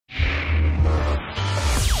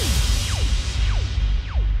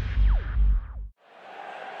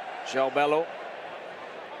Joel Bello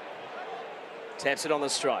taps it on the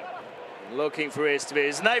strike. Looking for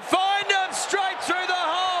Esteves, and they find him straight through the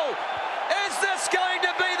hole. Is this going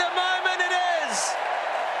to be the moment? It is.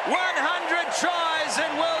 100 tries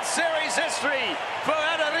in World Series history for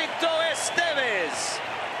Aderito Esteves.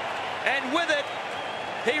 And with it,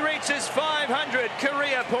 he reaches 500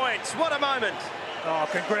 career points. What a moment. Oh,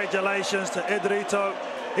 congratulations to Aderito.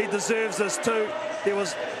 He deserves this too. There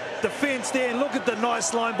was defence there, and look at the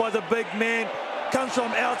nice line by the big man. Comes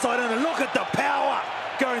from outside in, and look at the power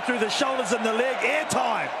going through the shoulders and the leg.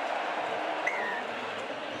 Airtime.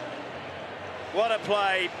 What a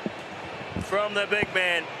play from the big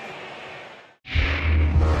man.